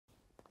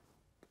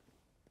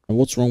And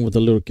what's wrong with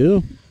the little girl?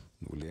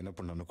 నువ్వు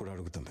లేనప్పుడు నన్ను కూడా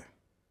అడుగుతుంది.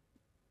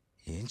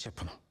 ఏం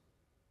చెప్పను?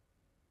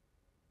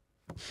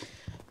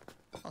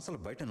 అసలు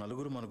బయట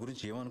నలుగురు మన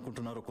గురించి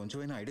ఏమనుకుంటున్నారో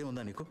కొంచెమైనా ఐడియా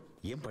ఉందా నీకు?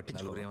 ఏం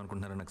పట్టించుకోరు.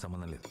 ఏమనుకుంటున్నారో నాకు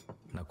సంబంధం లేదు.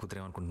 నా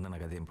కూతురు ఏమనుకుంటున్నా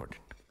నాకు అదే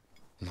ఇంపార్టెంట్.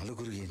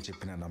 నలుగురు ఏం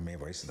చెప్పినా నమ్మే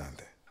వయసు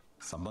దాంతే.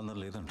 సంబంధం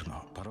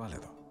లేదంటున్నావు,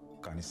 పర్వాలేదు.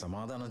 కానీ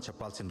సమాధానం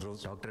చెప్పాల్సిన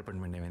రోజు. డాక్టర్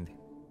అపాయింట్మెంట్ ఏమైంది?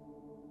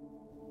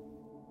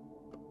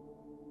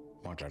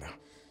 మాట్లాడా.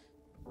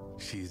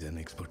 She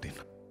an expert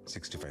in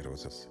 65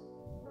 roses.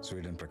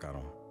 Sweden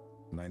ప్రకారం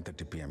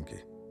 9:30 PM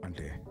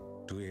అంటే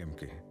 2 AM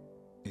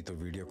నీతో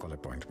వీడియో కాల్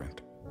అపాయింట్మెంట్.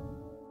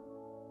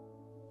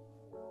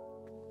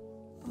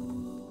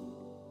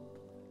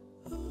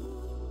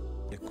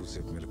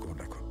 ఎక్కువసేపు మెలకు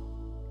ఉండకు.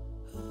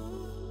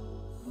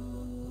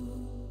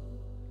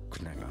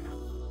 గుడ్ నైట్ నాన్న.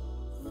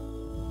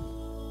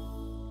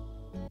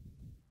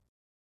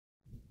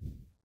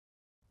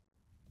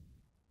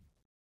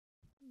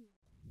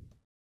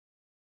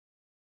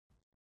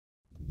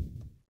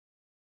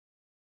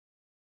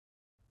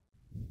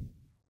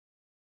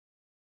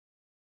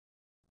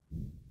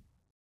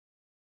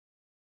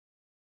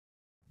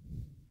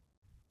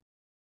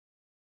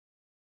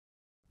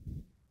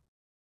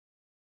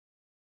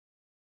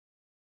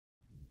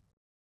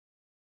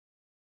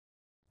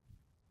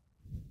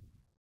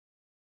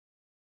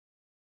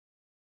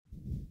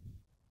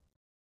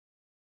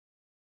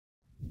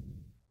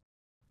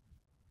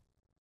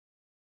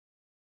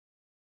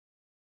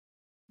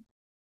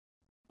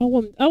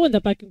 I want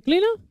the vacuum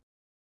cleaner.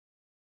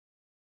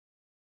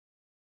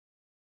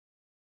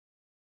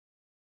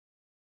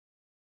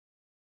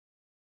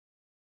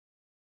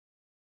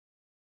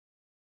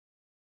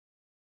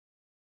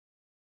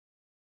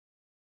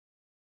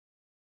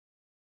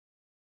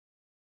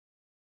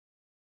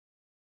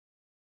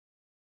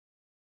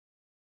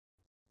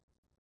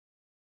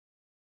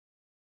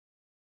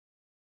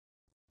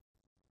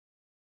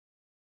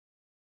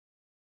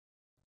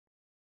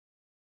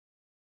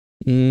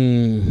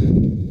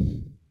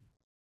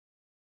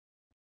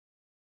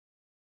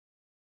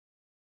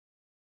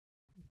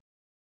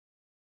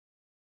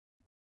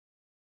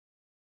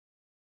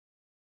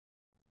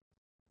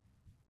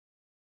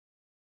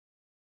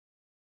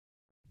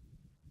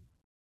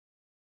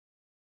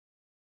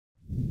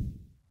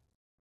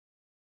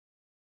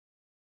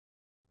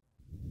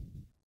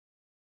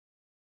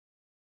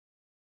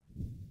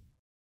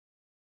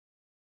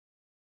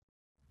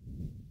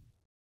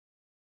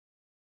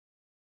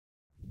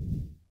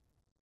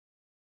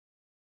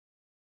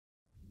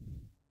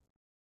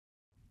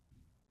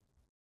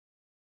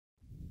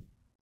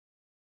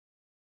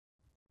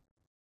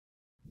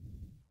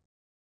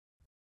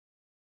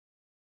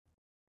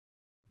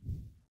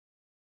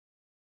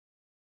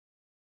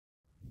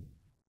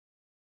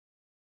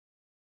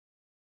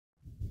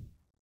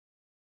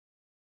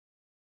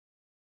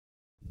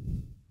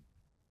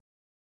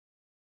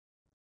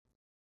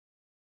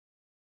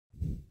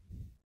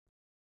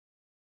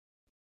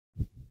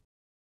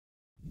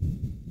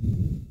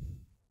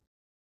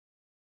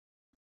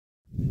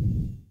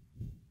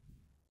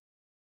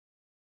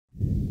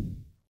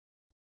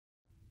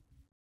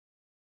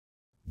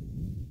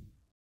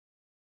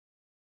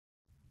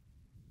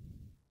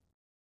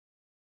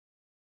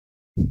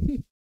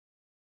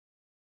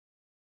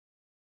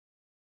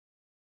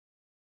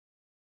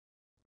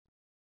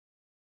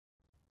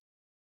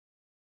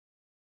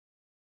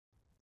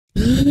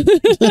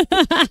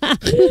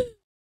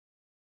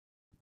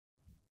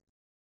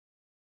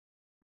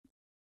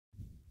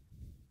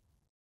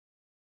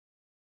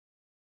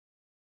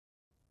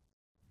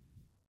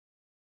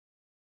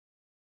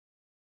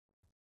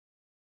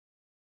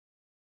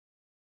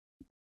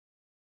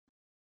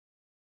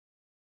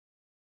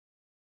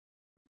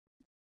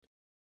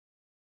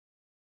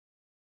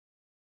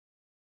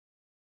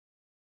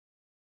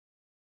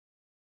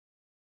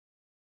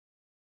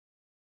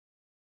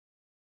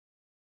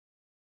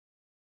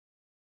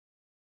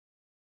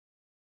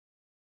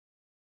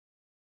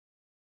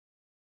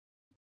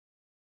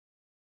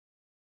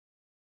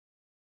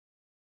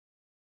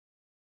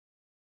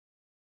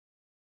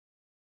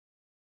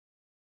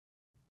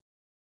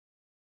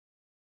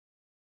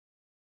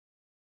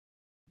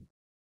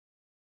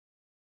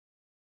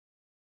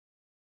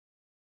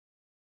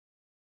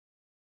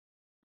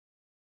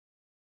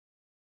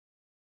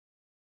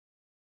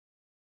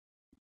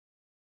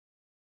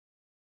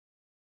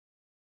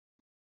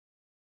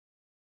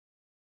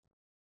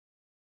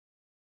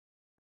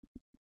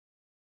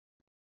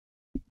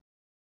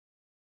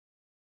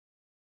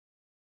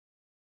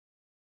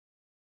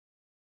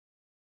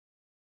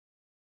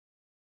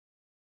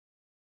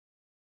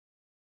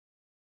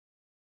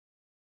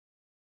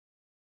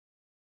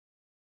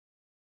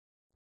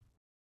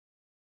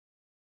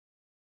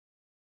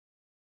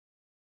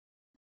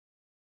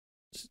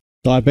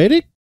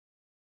 Diabetic?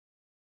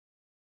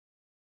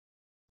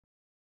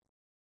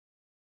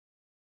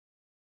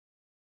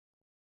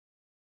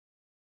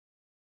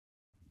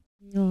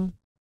 No.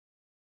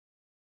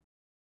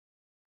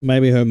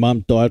 Maybe her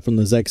mum died from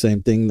the exact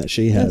same thing that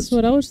she has. That's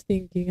what I was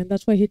thinking, and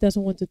that's why he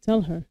doesn't want to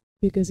tell her,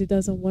 because he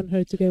doesn't want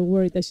her to get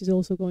worried that she's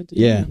also going to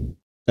die. Yeah.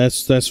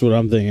 That's what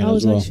I'm thinking I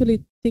was as well. actually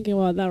thinking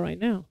about that right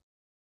now.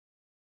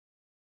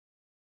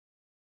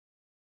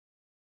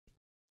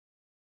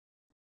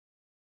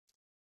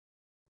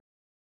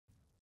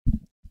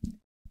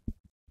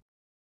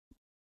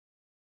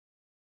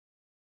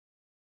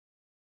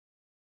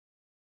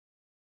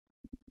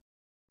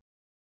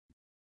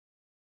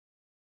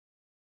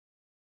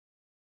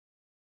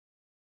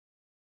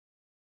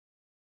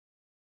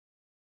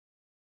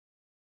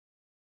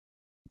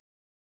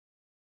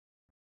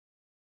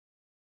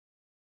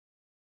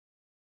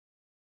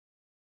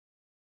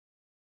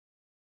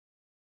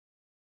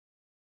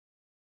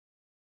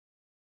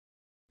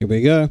 Here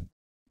we go.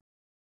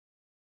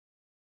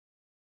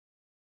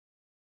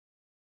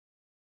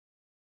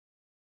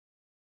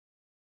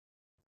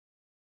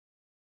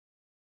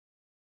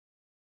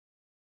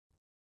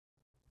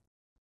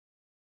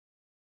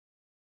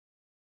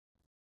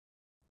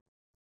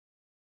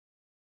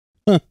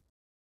 Huh.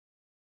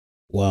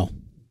 Wow.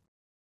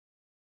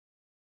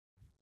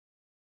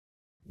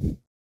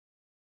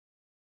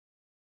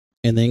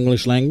 In the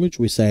English language,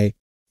 we say,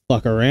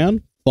 fuck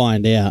around,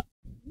 find out.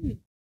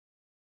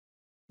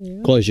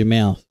 Yeah, Close your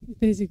mouth.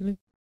 basically.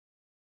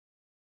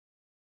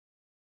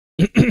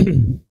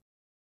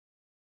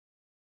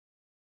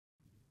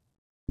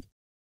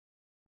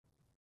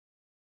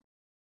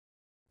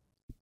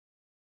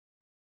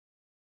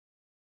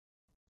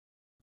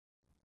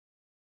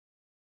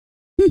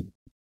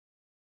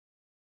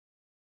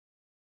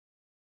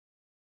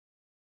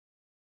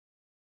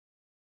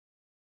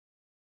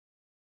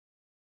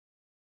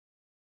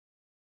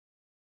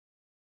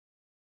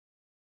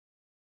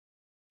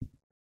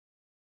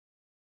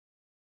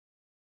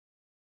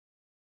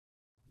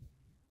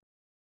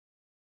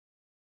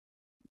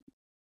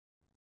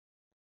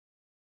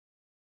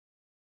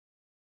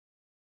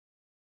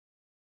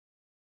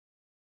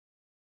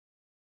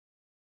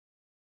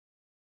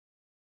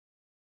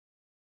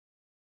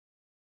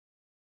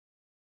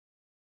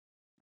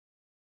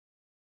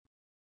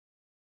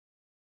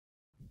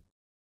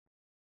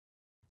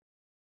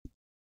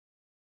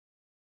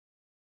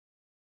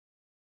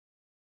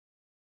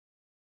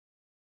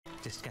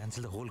 Just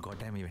cancel the whole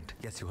goddamn event.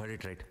 Yes, you heard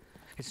it right.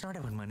 It's not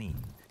about money.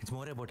 It's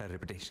more about our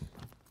reputation.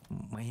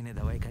 महीने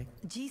दवाई खाई?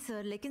 जी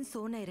sir, लेकिन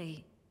सो नहीं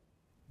रही.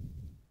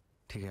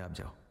 ठीक है, आप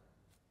जाओ.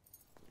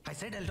 I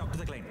said I'll talk to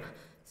the client.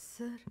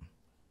 Sir,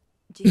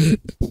 ji.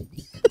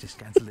 Just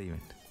cancel the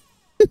event.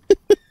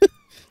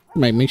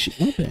 Make me shit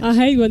my pants. I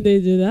hate when they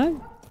do that.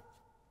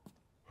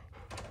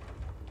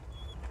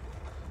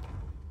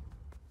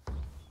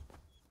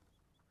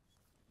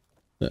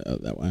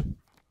 That way.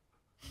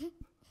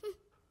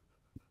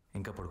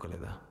 ఇంకా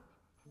పడుకోలేదా?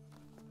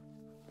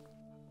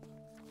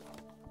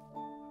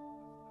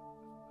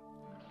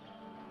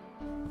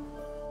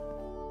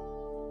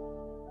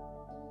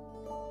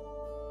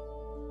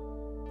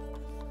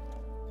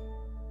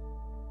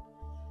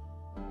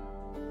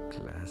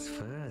 క్లాస్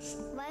ఫస్ట్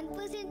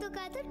 1% తో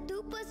కాదు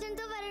 2%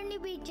 తో వరుణ్ణి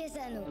బీట్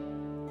చేశాను.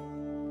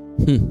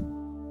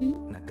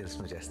 నాకు తెలుసు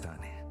నువ్వు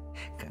చేస్తావని.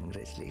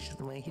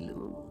 కంగ్రాచులేషన్స్ మహిళ.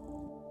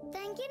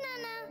 థ్యాంక్ యూ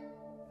నానా.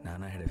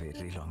 నానా had a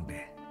very long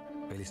day.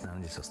 వెళ్ళి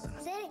స్నానం చేసి వస్తాను.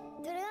 సరే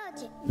త్వరగా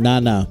వచ్చే.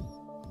 Nana.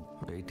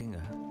 Waiting.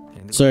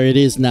 So it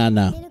is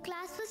Nana. నేను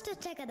క్లాస్ ఫస్ట్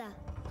వచ్చా కదా.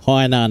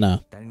 Hi, Nana.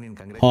 దానికి నేను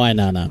Hi,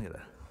 Nana.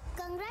 కదా.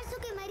 కంగ్రాట్స్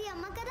ఓకే మరి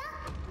అమ్మ కదా.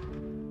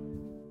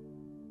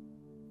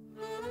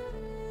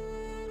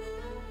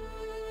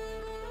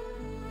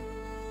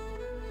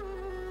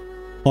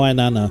 Hi,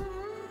 Nana.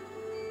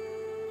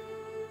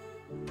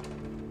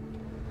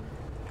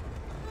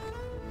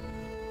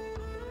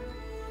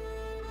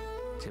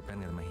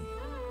 చెప్పాను కదా మహి,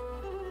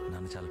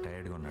 నాన్న చాలా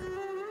టైర్డ్గా ఉన్నాడు.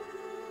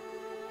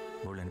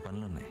 బోల్డని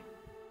పనులు ఉన్నాయి.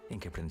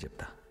 ఇంకెప్పుడైనా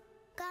చెప్తా.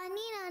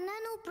 కానీ నాన్న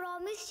నువ్వు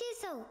ప్రామిస్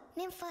చేసావు.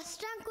 నేను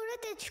ఫస్ట్ ర్యాంక్ కూడా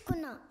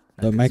తెచ్చుకున్నా.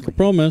 Don't make a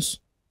promise.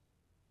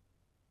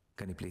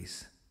 కానీ ప్లీజ్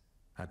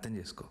అర్థం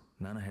చేసుకో.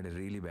 నాన్న had a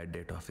really bad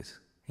date office.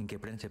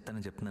 ఇంకెప్పుడైనా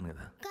చెప్తానని చెప్తున్నాను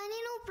కదా. కానీ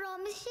నువ్వు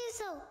ప్రామిస్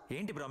చేసావు.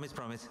 ఏంటి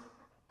ప్రామిస్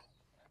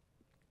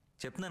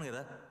చెప్తున్నాను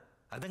కదా,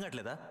 అర్థం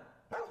కావట్లేదా?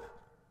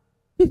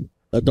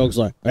 That dog's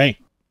like, hey.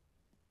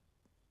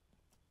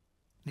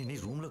 నేను ఈ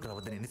రూమ్లోకి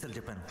రావద్దని ఎన్నిసార్లు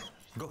చెప్పాను.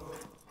 Go.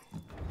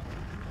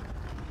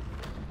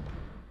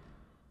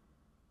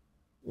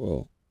 Whoa.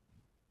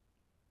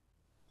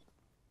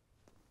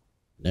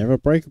 Never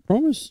break a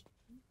promise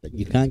that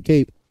you can't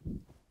keep.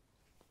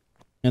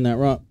 Isn't that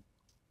right?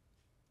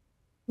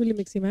 Really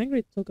makes him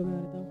angry to talk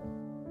about it, though.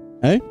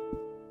 Hey?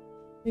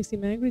 Makes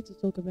him angry to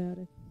talk about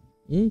it.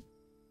 Hmm?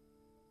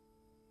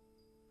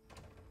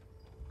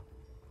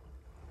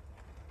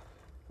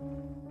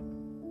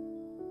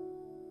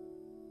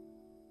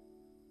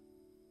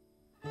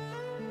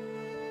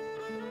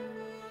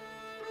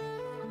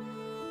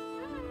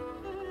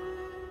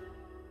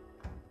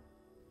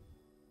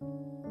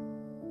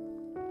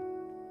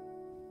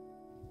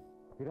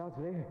 Viraj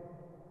లే,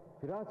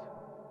 విరాజ్,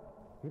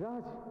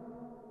 విరాజ్,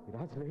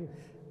 విరాజ్ లే.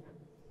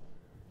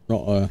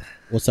 Uh-oh.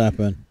 What's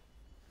happened?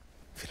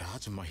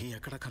 Viraj Mahi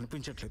ఎక్కడ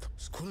కనిపించట్లేదు.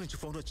 School నుంచి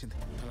phone వచ్చింది,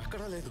 తను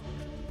ఎక్కడా లేదు.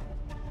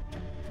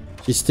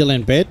 She's still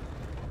in bed?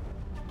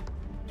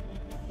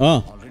 Oh.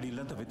 Already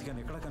ఇల్లంతా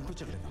వెతికాను ఎక్కడ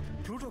కనిపించట్లేదు.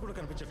 ప్లూటో కూడా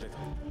కనిపించట్లేదు.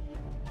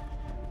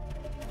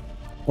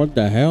 What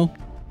the hell?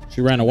 She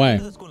ran away.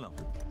 To the school now.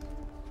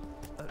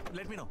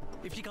 Let me know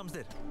if she comes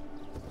there.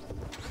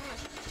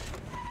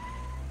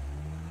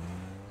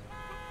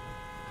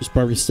 She's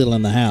probably still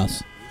in the house.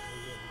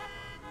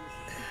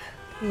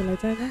 You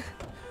like that?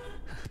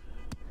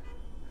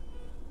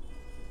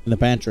 In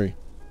the pantry.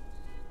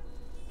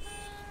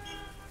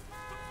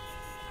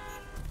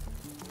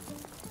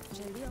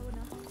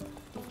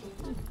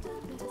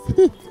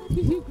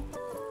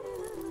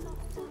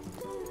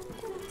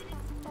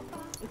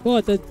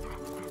 God, the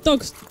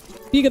dog's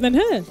bigger than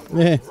her.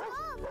 Yeah.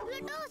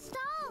 Pluto,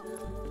 stop!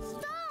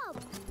 Stop!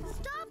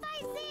 Stop, I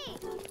say!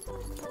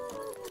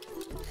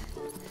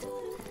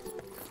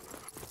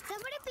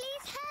 Somebody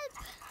please help!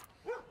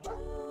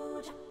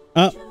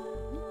 Oh.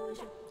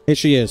 Here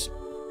she is.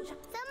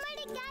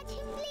 Somebody catch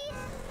him,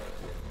 please!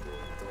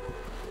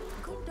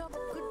 Good dog,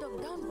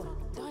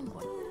 down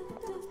boy.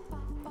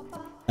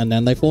 And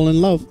then they fall in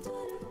love.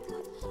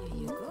 Here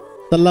you go.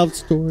 The love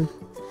story.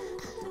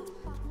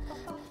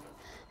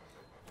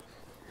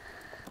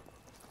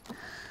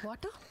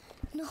 Water?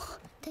 No,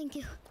 thank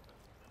you.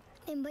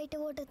 నేను బయట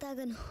water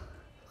తాగను.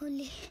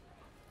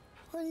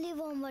 Only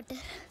warm water.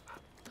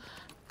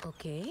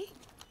 Okay.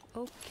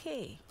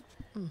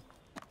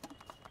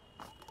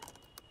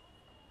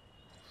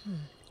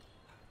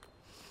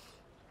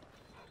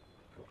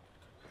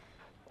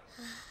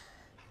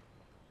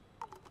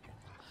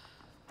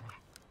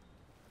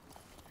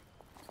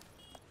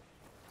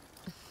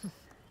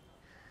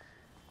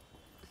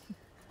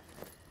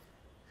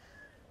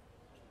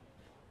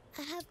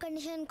 I have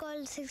condition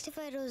called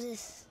 65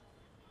 roses.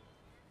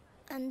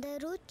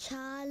 అందరూ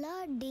చాలా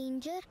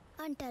danger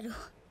అంటారు,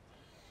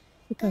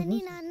 కానీ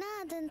నాన్న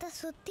అదంతా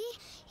సుత్తి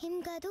ఏం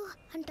కాదు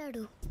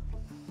అంటాడు.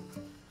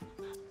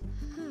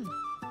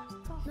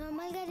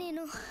 నార్మల్గా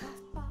నేను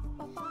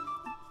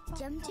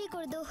జంప్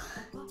చేయకూడదు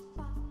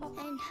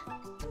అండ్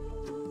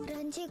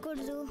రన్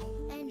చేయకూడదు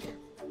అండ్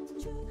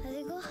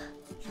అదిగో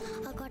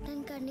ఆ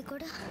కాటన్ క్యాండీ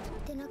కూడా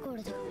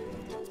తినకూడదు,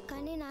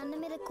 కానీ నాన్న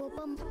మీద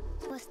కోపం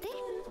వస్తే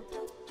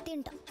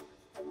తింటా.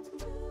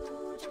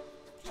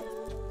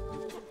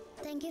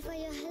 Thank you for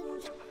your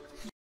help.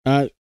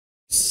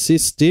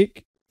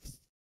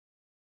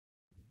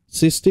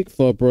 Cystic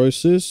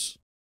fibrosis.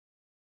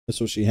 That's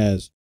what she has.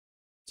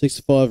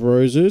 65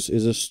 Roses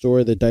is a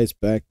story that dates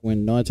back when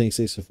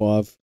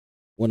 1965,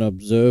 when an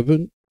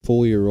observant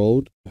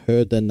 4-year-old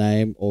heard the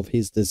name of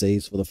his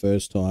disease for the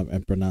first time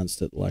and pronounced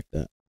it like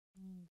that.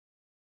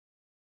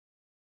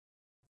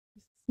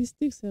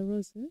 Cystic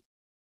cirrhosis.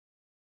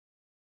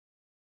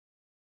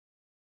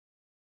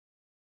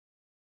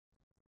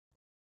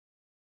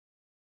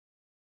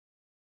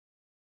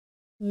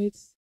 So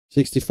it's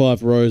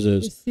 65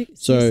 Roses.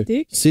 So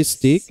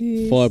cystic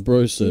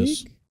fibrosis.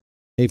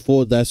 He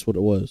thought that's what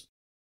it was.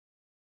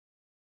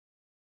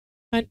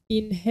 An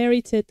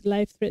inherited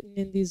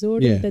life-threatening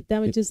disorder Yeah. that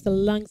damages the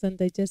lungs and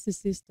digestive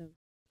system.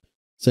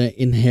 So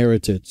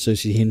inherited. So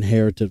she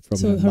inherited from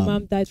So her her mum.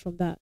 mom died from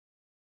that.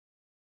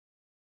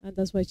 And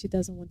that's why she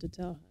doesn't want to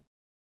tell her.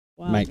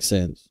 Wow. Makes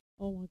sense.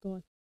 Oh my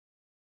God.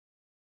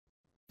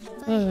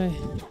 All right.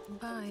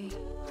 Bye.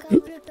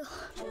 Come, Pluto.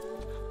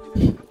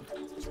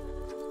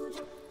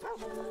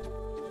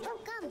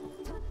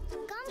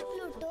 Come,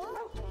 Pluto.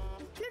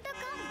 Pluto,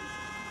 come.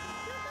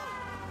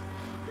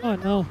 Oh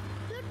no.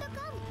 Pluto,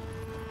 come.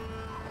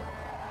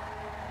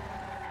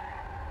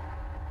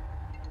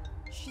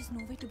 She's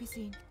nowhere to be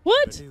seen.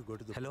 What?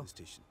 Hello?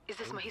 Is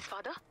this Mahi's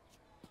father?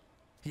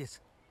 Yes.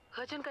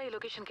 Urgent ka ee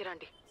location ki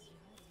randi.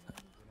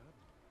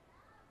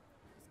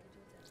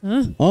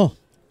 Huh? Oh.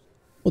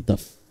 What the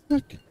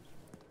fuck?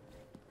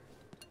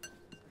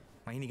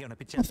 మైనికి ఏమైనా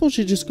పిచ్చా? I thought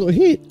she just got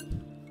hit.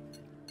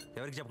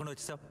 ఎవరికి చెప్పకుండా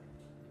వచ్చేసావు?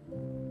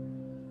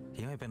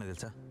 ఏమైపోయినా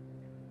తెలుసా?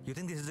 You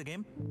think this is the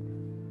game?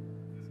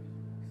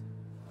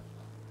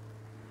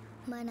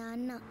 మా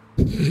నాన్న.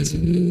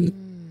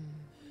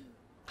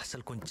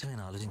 అసలు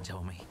కొంచెమైనా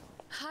ఆలోచించావా my?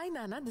 Hi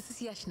Nana, this is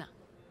Yashna.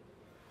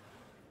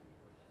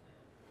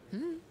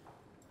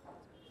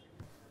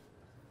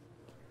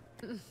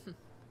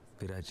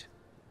 Viraj.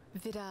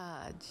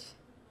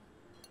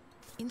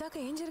 ఇందాక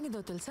ఏం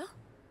జరిగిందో తెలుసా?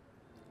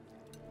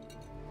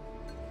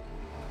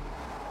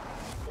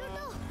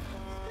 Pluto,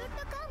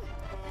 Pluto, come.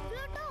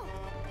 Pluto.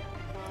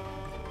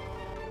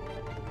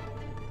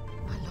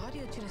 ఆ లారీ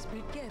వచ్చిన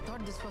స్పీడ్కి I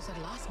thought this was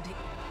our last day.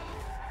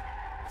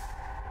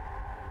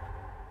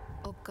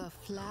 ఒక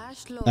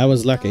ఫ్లాష్ లో That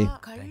was lucky.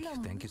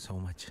 Thank you so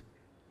much.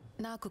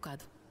 నాకు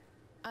కాదు,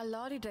 ఆ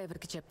లారీ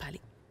డ్రైవర్కి చెప్పాలి.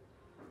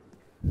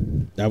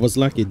 That was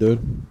lucky,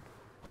 dude.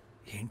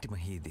 ఏంటి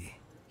మహి ఇది?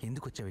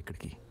 ఎందుకు వచ్చావు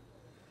ఇక్కడికి?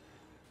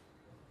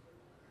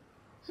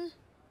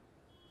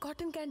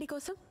 కాటన్ క్యాండీ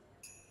కోసం.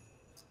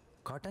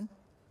 Cotton?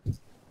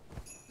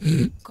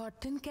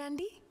 Cotton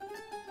candy?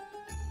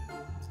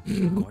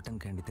 Cotton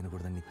candy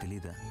తినకూడదని నీకు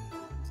తెలీదా?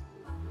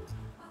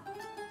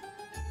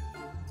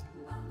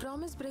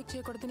 ప్రామిస్ బ్రేక్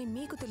చేయకూడదని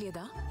మీకు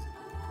తెలియదా?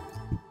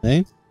 Hey?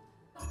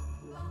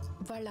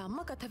 వాళ్ళ అమ్మ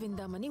కథ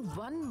విందామని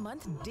 1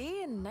 month డే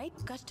అండ్ నైట్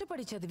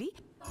కష్టపడి చదివి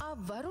ఆ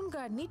వరుణ్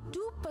గారిని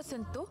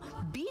 2% తో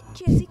బీట్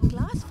చేసి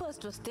క్లాస్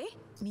ఫస్ట్ వస్తే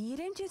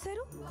మీరేం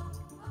చేశారు?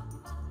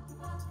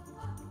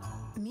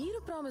 మీరు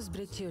ప్రామిస్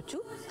బ్రేక్ చేయొచ్చు,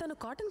 తను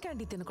cotton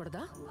candy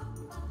తినకూడదా?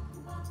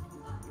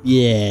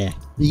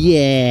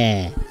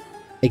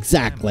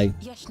 Exactly.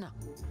 Yashna,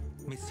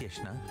 miss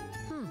Yashna,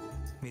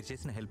 మీరు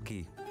చేసిన హెల్ప్కి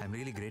ఐఎమ్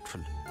రియలీ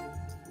గ్రేట్ఫుల్.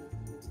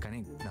 కానీ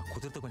నా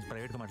కూతురుతో కొంచెం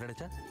ప్రైవేట్గా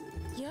మాట్లాడచ్చా?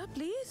 Yeah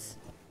please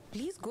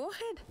please go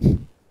head.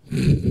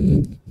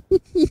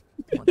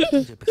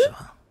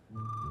 చెప్పేసావా?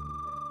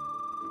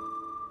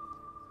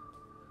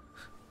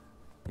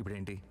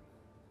 ఇప్పుడేంటి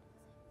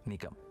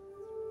నీకు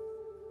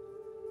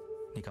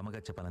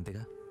అమ్మగారు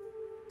చెప్పాలంతేగా?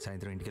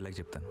 సాయంత్రం ఇంటికి వెళ్ళాక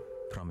చెప్తాను,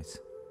 ప్రామిస్.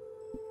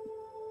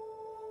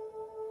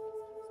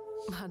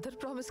 మదర్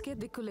ప్రామిస్కే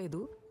దిక్కు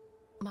లేదు,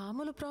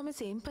 మామూలు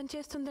ప్రామిస్ ఏం పని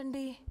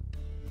చేస్తుందండి?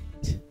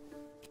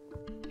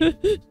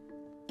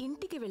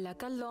 ఇంటికి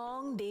వెళ్ళాక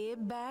లాంగ్ డే,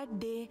 బ్యాడ్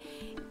డే,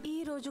 ఈ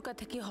రోజు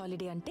కథకి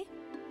హాలిడే అంటే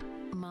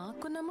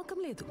మాకు నమ్మకం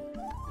లేదు.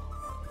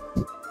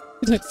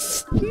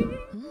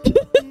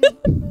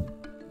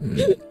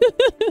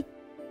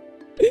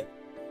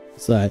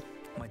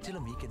 మధ్యలో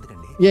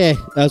మీకెందుకండి?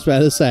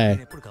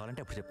 ఎప్పుడు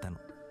కావాలంటే అప్పుడు చెప్తాను.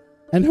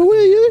 And who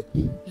are you?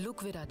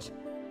 Look Viraj,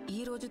 ఈ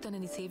రోజు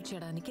తనని సేవ్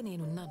చేయడానికి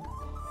నేనున్నాను.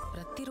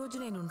 ప్రతిరోజు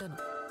నేను ఉండను.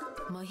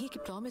 మహీకి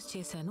ప్రామిస్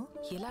చేశాను,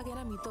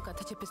 ఎలాగైనా మీతో కథ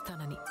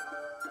చెప్పిస్తానని.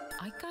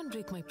 I can't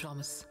break my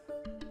promise.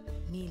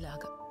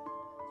 నీలాగా.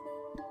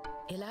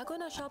 ఎలాగో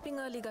నా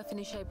షాపింగ్ ఎర్లీగా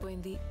ఫినిష్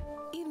అయిపోయింది.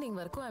 ఈవినింగ్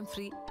వరకు I'm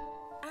free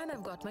and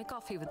I've got my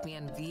coffee with me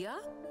and we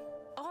are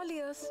all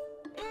years.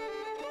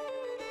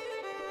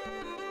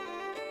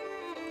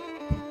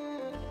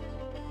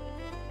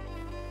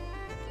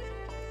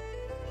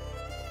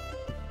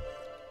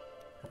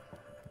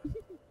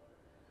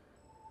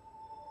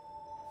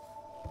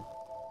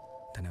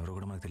 తను ఎవరో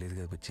కూడా మాకు తెలియదు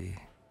కదా బుచ్చి.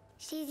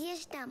 She's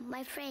just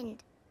my friend.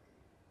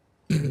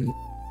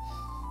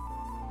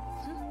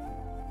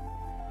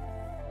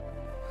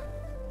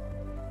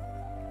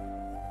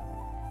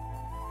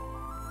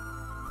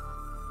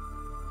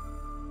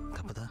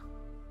 తప్పదా?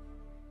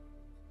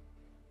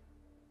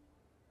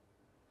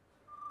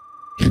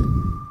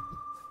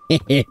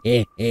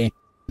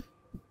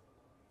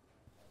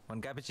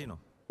 One cappuccino.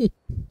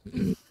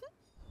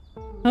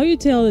 How you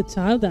tell the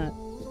child that?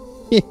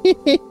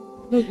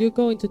 Look, you're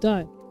going to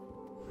die.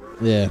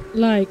 Yeah.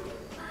 Like.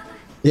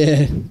 Yeah.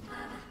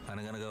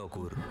 అనగనగా ఒక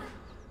ఊరు,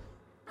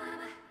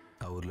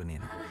 ఆ ఊర్లో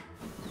నేను.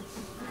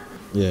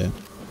 Yeah.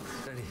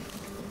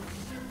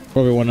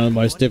 Probably one of the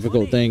most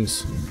difficult things.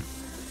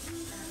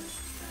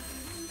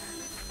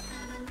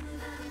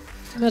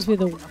 Must be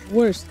the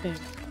worst thing.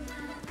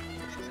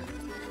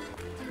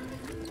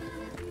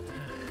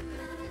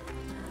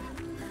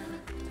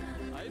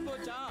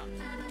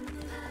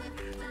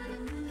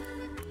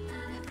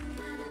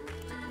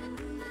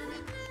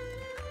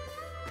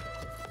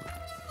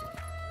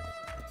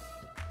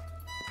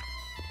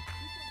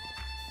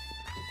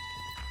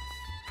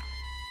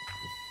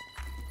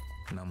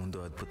 నా ముందు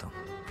అద్భుతం,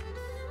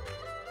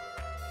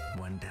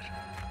 వండర్,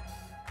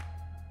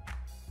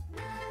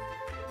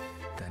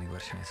 దానికి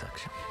వర్షమే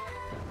సాక్ష్యం.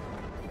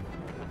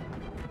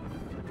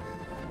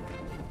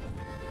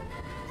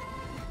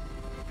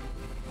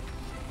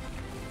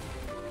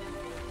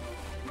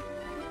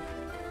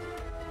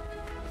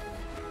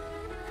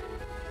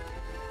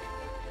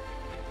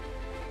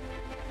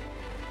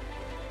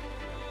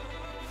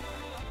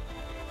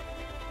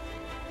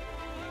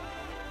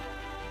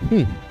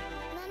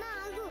 నాన్న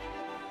ఆగు.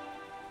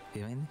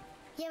 ఏమైంది?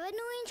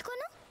 ఎవరిని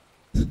ఊహించుకోను?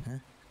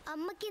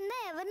 అమ్మ కింద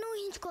ఎవరిని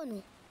ఊహించుకోను?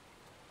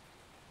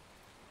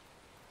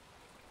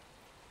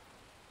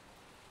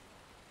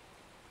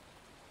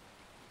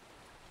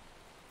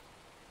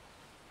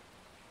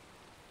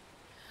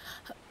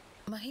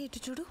 మహి ఇటు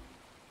చూడు,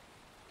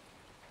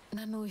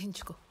 నన్ను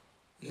ఊహించుకో.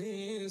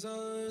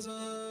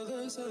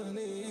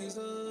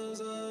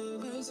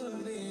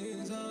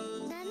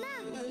 నాన్న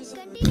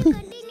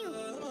కంటిన్యూ.